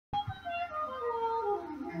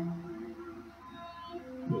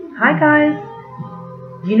Hi guys,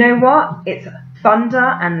 you know what? It's thunder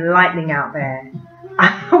and lightning out there.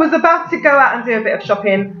 I was about to go out and do a bit of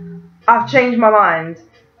shopping. I've changed my mind,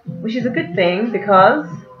 which is a good thing because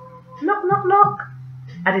knock knock knock,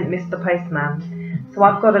 I didn't miss the postman. So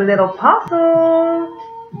I've got a little parcel.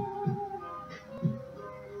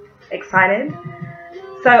 Excited?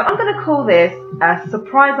 So I'm going to call this a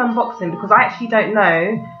surprise unboxing because I actually don't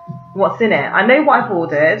know what's in it. I know what I've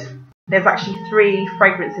ordered. There's actually 3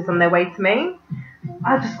 fragrances on their way to me.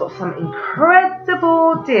 I've just got some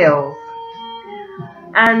incredible deals.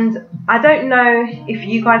 And I don't know if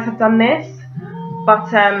you guys have done this,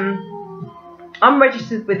 but I'm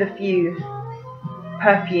registered with a few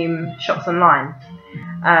perfume shops online.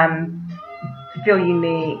 Feel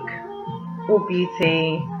Unique, All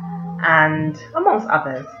Beauty, and amongst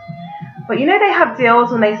others. But you know they have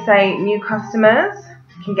deals when they say new customers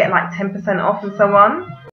can get like 10% off and so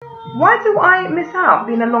on. Why do I miss out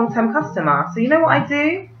being a long-term customer? So you know what I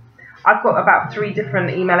do? I've got about 3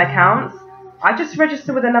 different email accounts. I just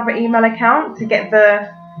register with another email account to get the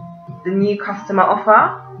new customer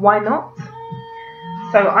offer. Why not?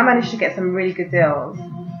 So I managed to get some really good deals.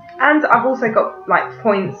 And I've also got like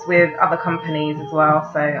points with other companies as well.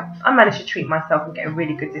 So I managed to treat myself and get a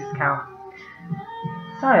really good discount.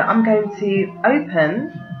 So I'm going to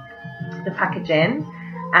open the packaging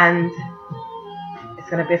and it's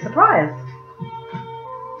going to be a surprise.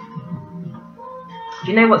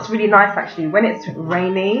 Do you know what's really nice actually? When it's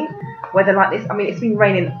rainy, weather like this, I mean it's been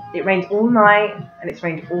raining, it rained all night and it's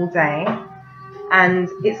rained all day. And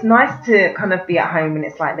it's nice to kind of be at home when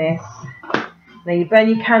it's like this. Now you burn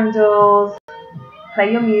your candles,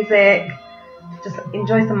 play your music, just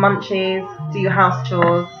enjoy some munchies, do your house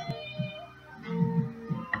chores.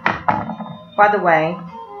 By the way,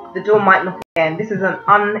 the door might knock again. This is an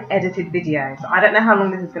unedited video, so I don't know how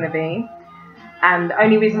long this is going to be. And the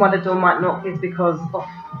only reason why the door might knock is because of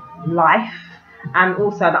life, and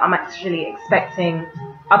also that I'm actually expecting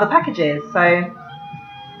other packages. So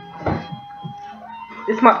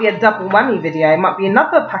this might be a double whammy video. It might be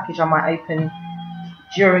another package I might open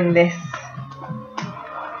during this.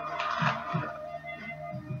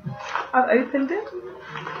 I've opened it.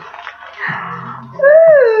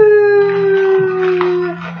 Ooh.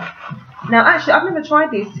 Now actually I've never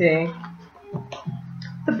tried these 2.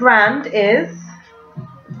 The brand is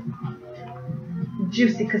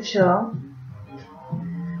Juicy Couture.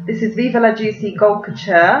 This is Viva La Juicy Gold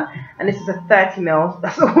Couture, and this is a 30ml.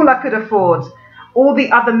 That's all I could afford. All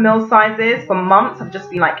the other mil sizes for months have just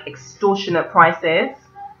been like extortionate prices.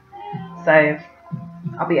 So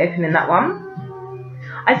I'll be opening that one.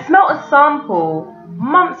 I smelled a sample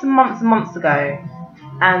months and months and months ago,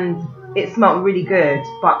 and it smelled really good,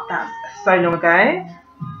 but that's so long ago.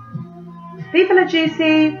 Viva La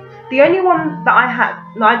Juicy, the only one that I had,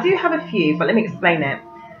 no, I do have a few, but let me explain it.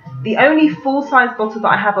 The only full-size bottle that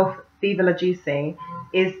I have of Viva La Juicy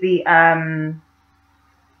is the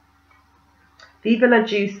Viva La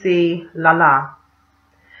Juicy La La,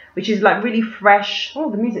 which is like really fresh.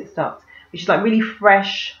 Oh, the music stopped. Which is like really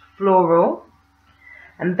fresh floral.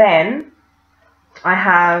 And then I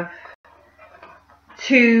have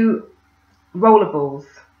 2 rollerballs,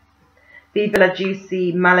 Viva La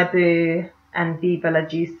Juicy Malibu and Viva La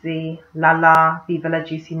Juicy La La, Viva La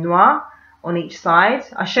Juicy Noir on each side.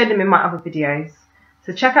 I showed them in my other videos.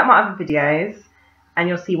 So check out my other videos and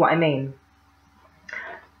you'll see what I mean.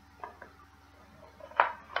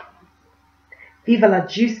 Viva La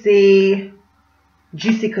Juicy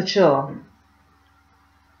Couture.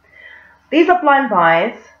 These are blind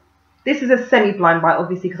buys. This is a semi-blind buy,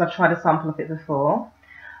 obviously, because I've tried a sample of it before.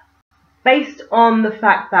 Based on the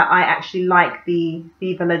fact that I actually like the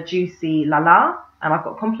Viva La Juicy La La, and I've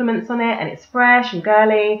got compliments on it, and it's fresh and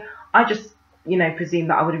girly, I just, you know, presumed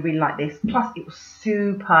that I would really like this. Plus, it was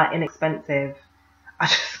super inexpensive. I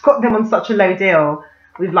just got them on such a low deal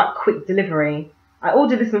with like quick delivery. I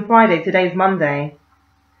ordered this on Friday, today's Monday.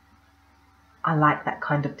 I like that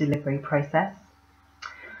kind of delivery process.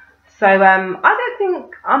 So I don't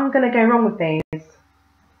think I'm going to go wrong with these.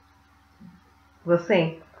 We'll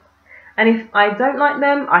see. And if I don't like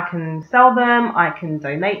them, I can sell them, I can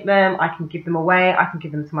donate them, I can give them away, I can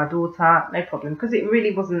give them to my daughter, no problem. Because it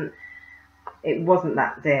really wasn't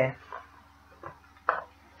that dear.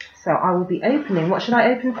 So I will be opening. What should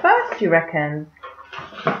I open first, do you reckon?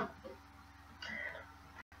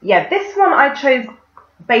 Yeah, this one I chose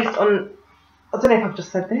based on, I don't know if I've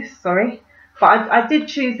just said this, sorry. But I did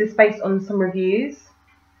choose this based on some reviews.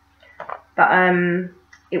 That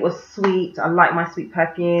it was sweet, I like my sweet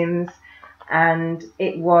perfumes. And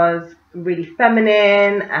it was really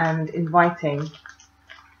feminine and inviting.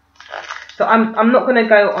 So So I'm not going to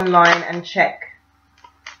go online and check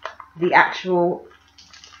the actual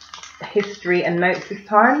history and notes this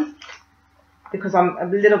time, because I'm a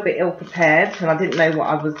little bit ill prepared and I didn't know what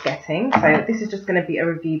I was getting. So this is just going to be a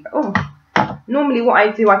review. Oh, normally what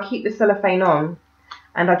I do, I keep the cellophane on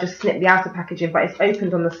and I just snip the outer packaging, but it's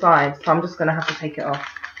opened on the side, so I'm just going to have to take it off.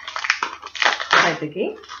 No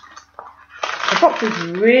biggie. The box is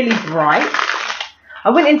really bright. I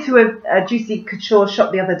went into a Juicy Couture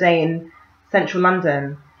shop the other day in central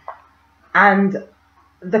London, and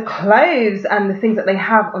the clothes and the things that they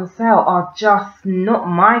have on sale are just not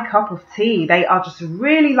my cup of tea. They are just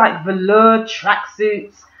really like velour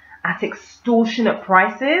tracksuits at extortionate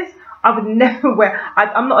prices. I would never wear,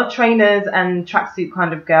 I'm not a trainers and tracksuit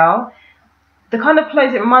kind of girl. The kind of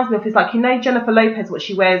clothes it reminds me of is like, you know, Jennifer Lopez, what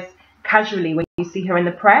she wears casually when you see her in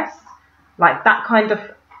the press, like that kind of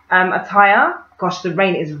attire. Gosh, the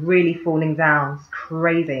rain is really falling down. It's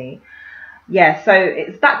crazy. Yeah, so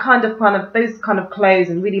it's that kind of those kind of clothes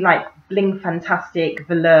and really like bling fantastic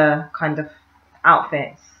velour kind of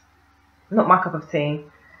outfits. Not my cup of tea.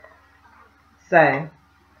 So,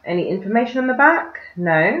 any information on the back?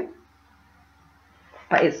 No.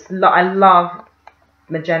 But I love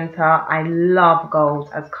magenta. I love gold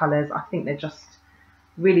as colours. I think they're just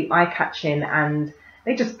really eye-catching and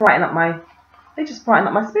they just brighten up my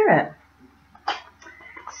spirit.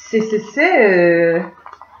 So.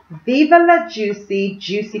 Viva la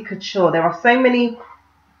Juicy Couture. There are so many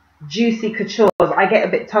Juicy Coutures. I get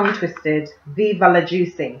a bit tongue twisted. Viva la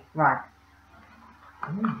Juicy. Right.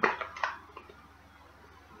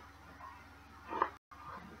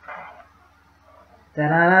 Da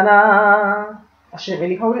da da da. I shouldn't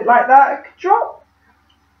really hold it like that. It could drop.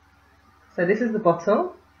 So this is the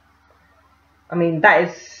bottle. I mean, that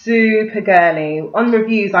is super girly. On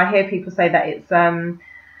reviews, I hear people say that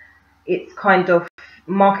it's kind of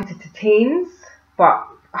marketed to teens, but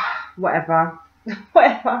whatever.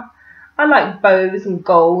 Whatever. I like bows and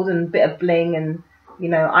gold and a bit of bling, and you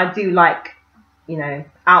know, I do like, you know,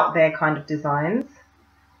 out there kind of designs.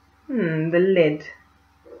 The lid.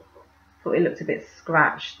 Thought it looked a bit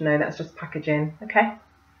scratched. No, that's just packaging. Okay.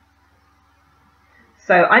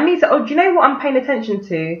 So I need to, oh, do you know what I'm paying attention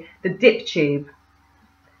to? The dip tube.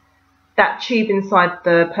 That tube inside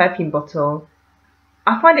the perfume bottle.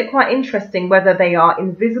 I find it quite interesting whether they are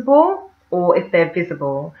invisible or if they're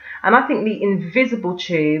visible. And I think the invisible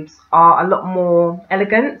tubes are a lot more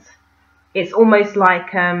elegant. It's almost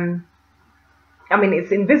like, I mean,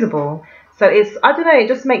 it's invisible. So it's, I don't know, it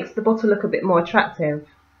just makes the bottle look a bit more attractive.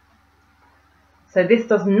 So this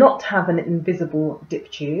does not have an invisible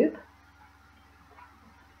dip tube.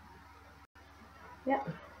 Yeah.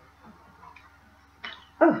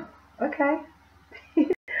 Oh, okay.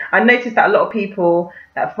 I noticed that a lot of people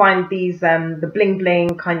that find these, the bling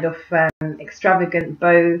bling kind of extravagant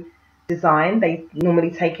bow design, they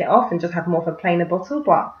normally take it off and just have more of a plainer bottle,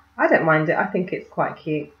 but I don't mind it. I think it's quite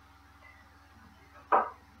cute.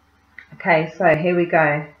 Okay, so here we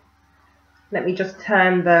go. Let me just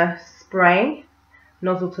turn the spray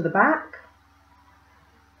nozzle to the back.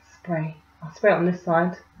 Spray. I'll spray it on this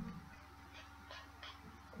side.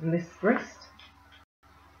 On this wrist.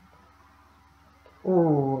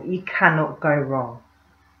 Oh, you cannot go wrong.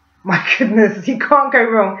 My goodness, you can't go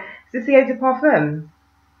wrong. Is this the eau de parfum?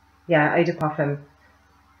 Yeah, eau de parfum.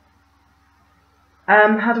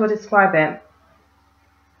 How do I describe it?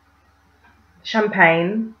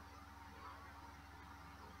 Champagne,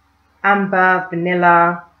 amber,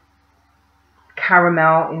 vanilla,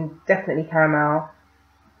 caramel, definitely caramel.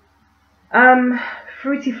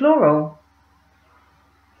 Fruity floral.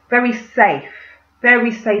 Very safe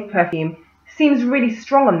perfume. Seems really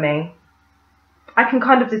strong on me. I can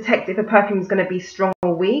kind of detect if a perfume is going to be strong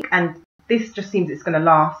or weak, and this just seems it's going to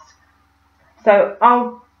last. So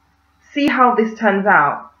I'll see how this turns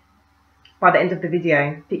out by the end of the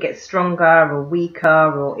video, if it gets stronger or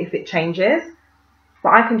weaker or if it changes.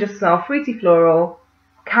 But I can just smell fruity floral,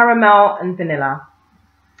 caramel and vanilla.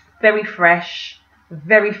 Very fresh,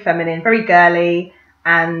 very feminine, very girly,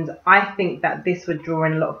 and I think that this would draw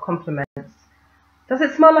in a lot of compliments. Does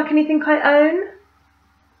it smell like anything I own?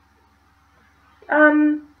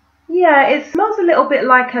 Yeah, it smells a little bit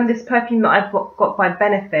like this perfume that I've got by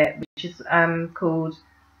Benefit, which is called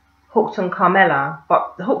Hooked on Carmela.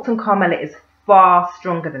 But the Hooked on Carmela is far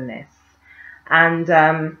stronger than this. And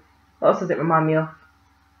what else does it remind me of?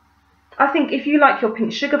 I think if you like your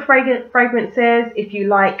pink sugar fragrances, if you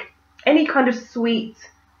like any kind of sweet,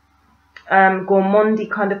 gourmandy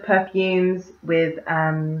kind of perfumes with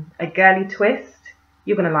a girly twist,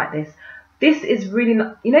 you're going to like this. This is really,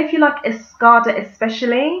 you know, if you like Escada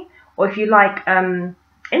especially, or if you like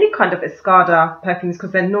any kind of Escada perfumes,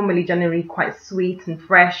 because they're normally generally quite sweet and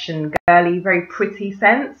fresh and girly, very pretty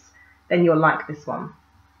scents, then you'll like this one.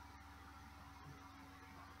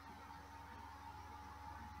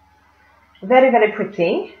 Very, very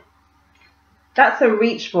pretty. That's a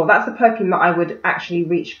reach for. That's a perfume that I would actually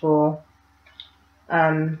reach for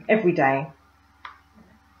every day.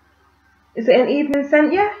 Is it an evening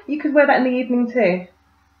scent? Yeah, you could wear that in the evening too.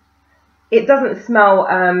 It doesn't smell,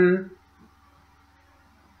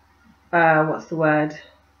 what's the word?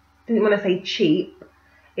 Didn't want to say cheap.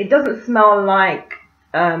 It doesn't smell like,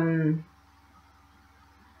 it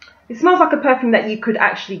smells like a perfume that you could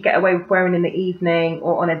actually get away with wearing in the evening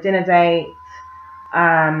or on a dinner date.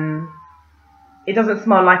 It doesn't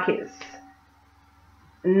smell like it's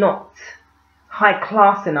not high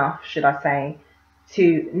class enough, should I say,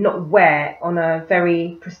 to not wear on a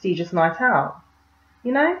very prestigious night out.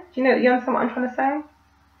 You know? Do you understand what I'm trying to say?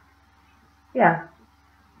 Yeah.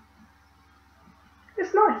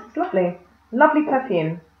 It's nice. It's lovely. Lovely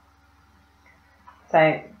perfume.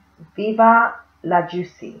 So, Viva la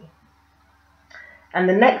Juicy. And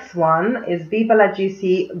the next one is Viva la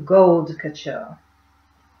Juicy Gold Couture.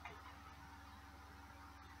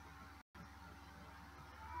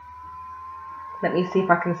 Let me see if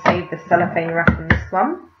I can save the cellophane wrap in this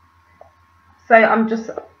one. So I'm just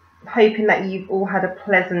hoping that you've all had a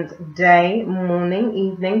pleasant day, morning,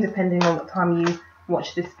 evening, depending on what time you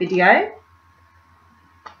watch this video.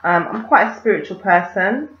 I'm quite a spiritual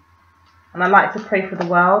person, and I like to pray for the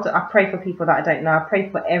world. I pray for people that I don't know. I pray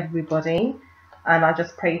for everybody, and I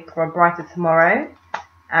just pray for a brighter tomorrow.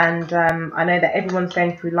 And I know that everyone's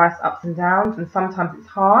going through life's ups and downs, and sometimes it's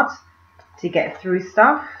hard to get through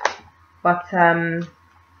stuff. But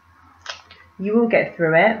you will get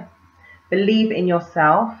through it. Believe in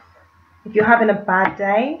yourself. If you're having a bad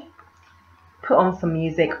day, put on some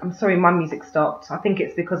music. I'm sorry, my music stopped. I think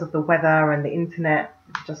it's because of the weather and the internet.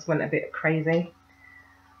 It just went a bit crazy.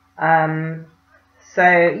 So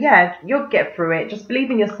yeah, you'll get through it. Just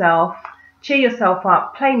believe in yourself. Cheer yourself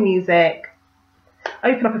up. Play music.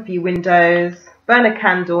 Open up a few windows. Burn a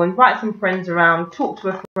candle. Invite some friends around. Talk to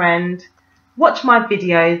a friend. Watch my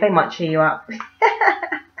videos, they might cheer you up.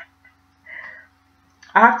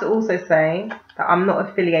 I have to also say that I'm not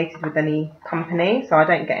affiliated with any company, so I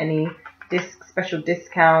don't get any special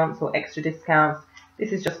discounts or extra discounts.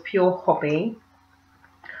 This is just pure hobby.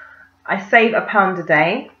 I save £1 a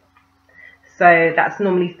day, so that's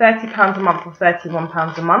normally £30 a month or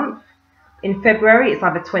 £31 a month. In February, it's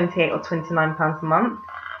either £28 or £29 a month.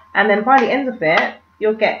 And then by the end of it,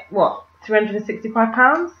 you'll get, what,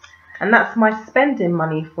 £365? And that's my spending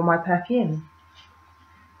money for my perfume.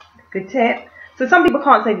 Good tip. So some people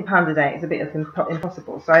can't save £1 a day. It's a bit of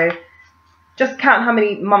impossible. So just count how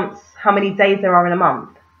many days there are in a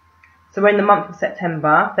month. So we're in the month of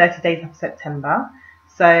September, 30 days of September.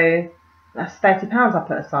 So that's £30 I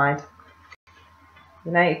put aside.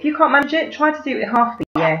 You know, if you can't manage it, try to do it half the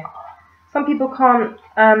year. Some people can't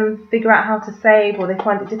figure out how to save, or they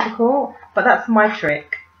find it difficult, but that's my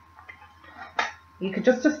trick. You could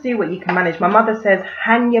just do what you can manage. My mother says,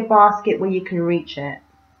 hang your basket where you can reach it.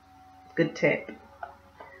 Good tip.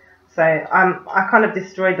 So I kind of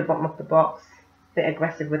destroyed the bottom of the box. A bit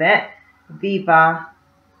aggressive with it. Viva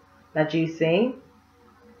la Juicy.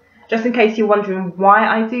 Just in case you're wondering why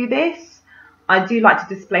I do this, I do like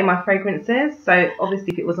to display my fragrances. So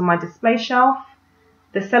obviously if it was on my display shelf,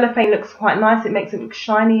 the cellophane looks quite nice. It makes it look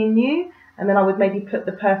shiny and new. And then I would maybe put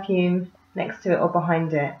the perfume next to it or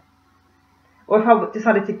behind it. Or if I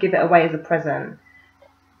decided to give it away as a present.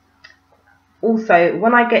 Also,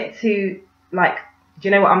 when I get to, like, do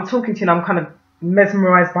you know what I'm talking to, and I'm kind of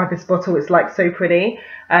mesmerized by this bottle. It's like so pretty.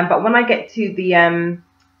 But when I get to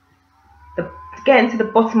getting to the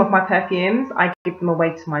bottom of my perfumes, I give them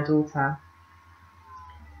away to my daughter.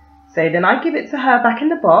 So then I give it to her back in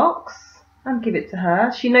the box and give it to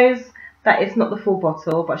her. She knows that it's not the full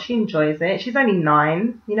bottle, but she enjoys it. She's only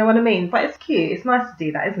 9, you know what I mean? But it's cute. It's nice to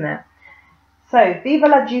do that, isn't it? So, Viva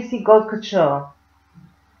la Juicy Gold Couture.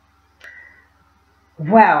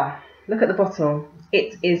 Well, look at the bottle.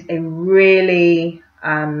 It is a really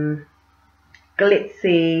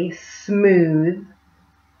glitzy, smooth,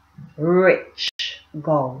 rich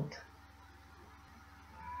gold.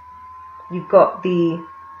 You've got the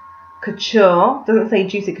couture, doesn't say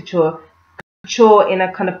juicy couture, couture in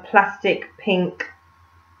a kind of plastic pink,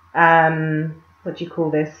 what do you call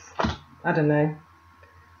this? I don't know.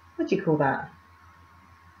 What do you call that?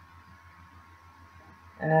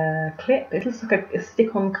 Clip. It looks like a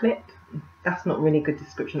stick-on clip. That's not really a good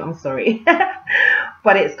description, I'm sorry.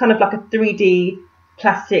 But it's kind of like a 3D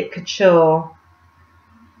plastic couture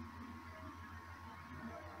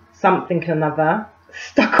something or another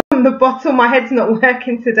stuck on the bottle. My head's not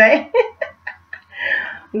working today.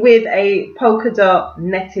 With a polka dot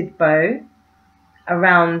netted bow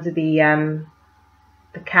around the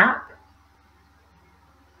cap,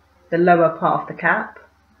 the lower part of the cap.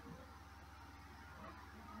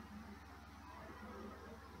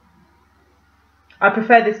 I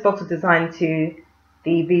prefer this bottle design to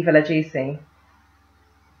the Viva La Juicy,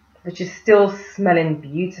 which is still smelling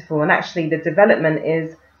beautiful. And actually the development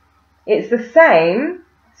is, it's the same,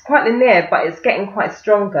 it's quite linear, but it's getting quite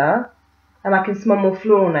stronger. And I can smell more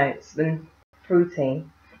floral notes than fruity.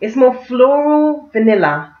 It's more floral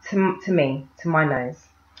vanilla to me, to my nose.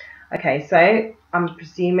 Okay, so I'm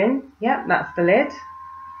presuming, yep, that's the lid.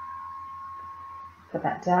 Put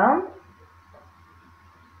that down.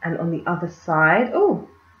 And on the other side, oh,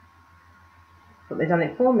 thought they'd done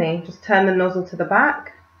it for me. Just turn the nozzle to the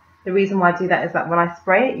back. The reason why I do that is that when I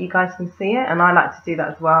spray it, you guys can see it, and I like to do that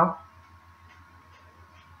as well.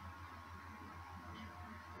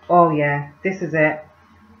 Oh yeah, this is it.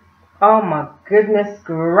 Oh my goodness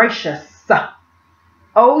gracious.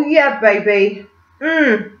 Oh yeah, baby.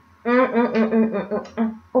 Oh.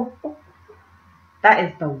 That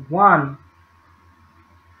is the one.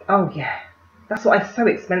 Oh yeah. That's why it's so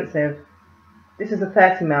expensive. This is a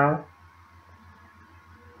 30 ml.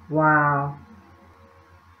 Wow.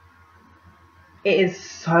 It is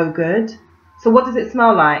so good. So what does it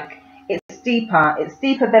smell like? It's deeper. It's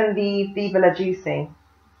deeper than the Viva La Juicy.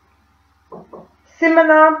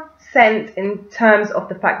 Similar scent in terms of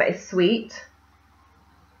the fact that it's sweet.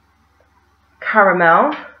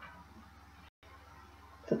 Caramel. Is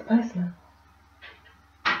that the postman?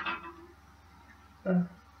 Oh,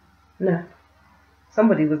 no.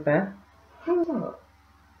 Somebody was there. Who was that?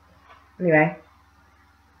 Anyway.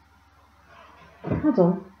 Hold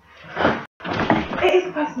on. It is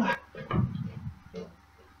the postman.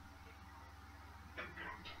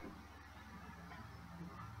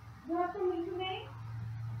 You have something for me?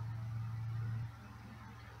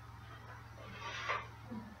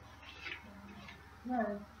 No.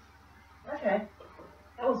 Okay.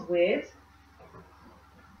 That was weird.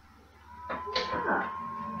 What's that?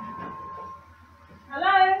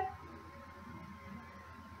 Hello?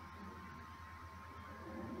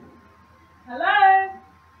 Hello?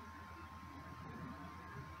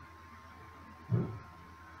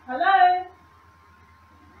 Hello?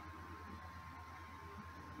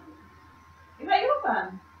 Is that your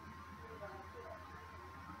phone?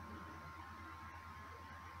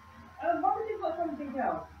 Oh, what if you've got something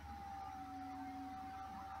else?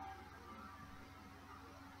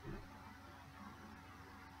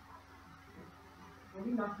 Well,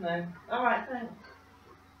 you must know. Alright, thanks.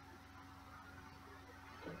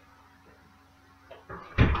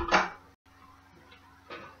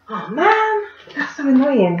 Oh man, that's so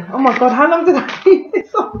annoying. Oh my god, how long did I leave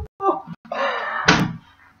this on for?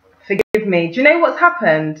 Forgive me. Do you know what's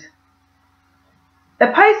happened? The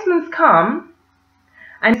postman's come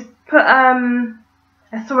and he's put,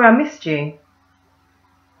 sorry I missed you.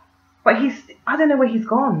 But I don't know where he's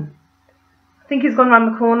gone. I think he's gone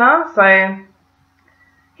around the corner, so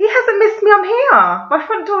he hasn't missed me, I'm here. My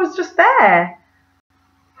front door is just there.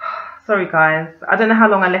 Sorry guys, I don't know how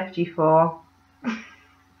long I left you for.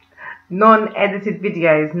 Non-edited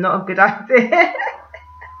videos, not a good idea.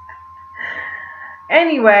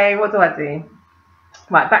 Anyway, what do I do?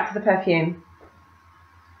 Right, back to the perfume.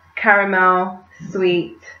 Caramel,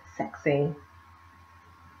 sweet, sexy.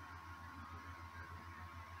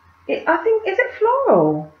 I think, is it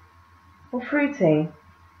floral or fruity?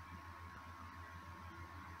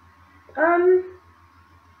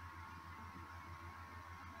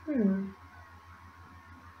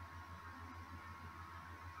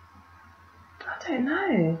 I don't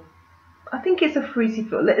know. I think it's a fruity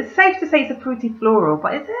floral. It's safe to say it's a fruity floral,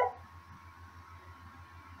 but is it?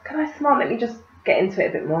 Can I smell? Let me just get into it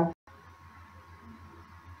a bit more.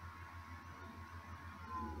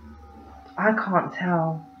 I can't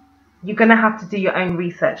tell. You're going to have to do your own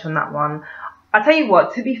research on that one. I'll tell you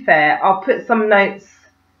what, to be fair, I'll put some notes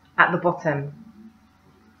at the bottom.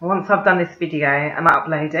 Once I've done this video and I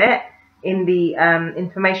upload it, in the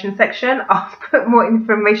information section, I'll put more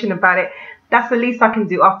information about it. That's the least I can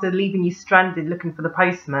do after leaving you stranded looking for the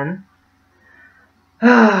postman.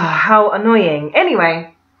 How annoying.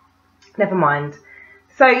 Anyway, never mind.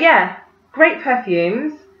 So yeah, great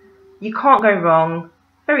perfumes. You can't go wrong.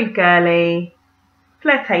 Very girly,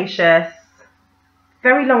 flirtatious,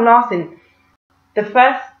 very long lasting. The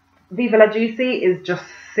first Viva La Juicy is just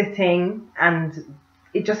sitting and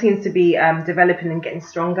it just seems to be developing and getting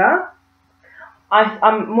stronger.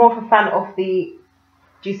 I'm more of a fan of the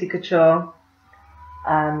Juicy Couture.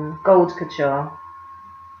 gold couture.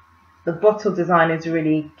 The bottle design is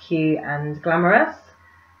really cute and glamorous,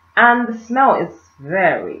 and the smell is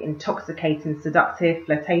very intoxicating, seductive,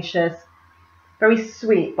 flirtatious, very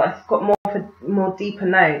sweet, but it's got more deeper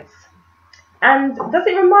notes. And does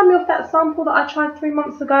it remind me of that sample that I tried 3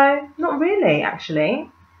 months ago? Not really, actually.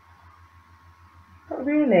 Not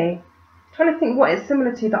really. I'm trying to think what it's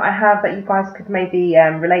similar to that I have that you guys could maybe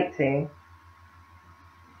relate to.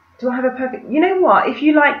 Do I have a perfect... You know what? If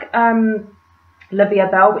you like La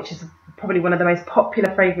Viva, which is probably one of the most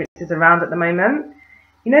popular fragrances around at the moment,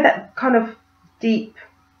 you know that kind of deep...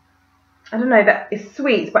 I don't know, that is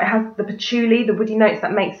sweet, but it has the patchouli, the woody notes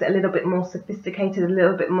that makes it a little bit more sophisticated, a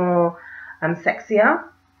little bit more sexier,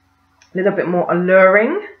 a little bit more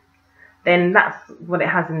alluring. Then that's what it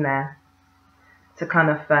has in there to kind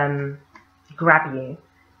of grab you.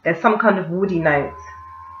 There's some kind of woody note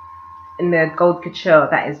in the gold couture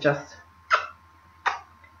that is just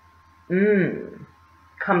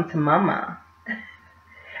come to mama.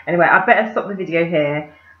 Anyway, I better stop the video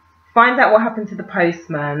here, find out what happened to the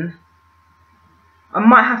postman. I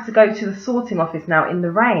might have to go to the sorting office now in the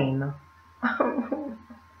rain.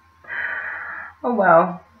 Oh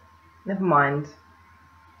well, never mind.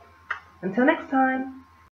 Until next time,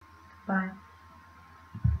 bye.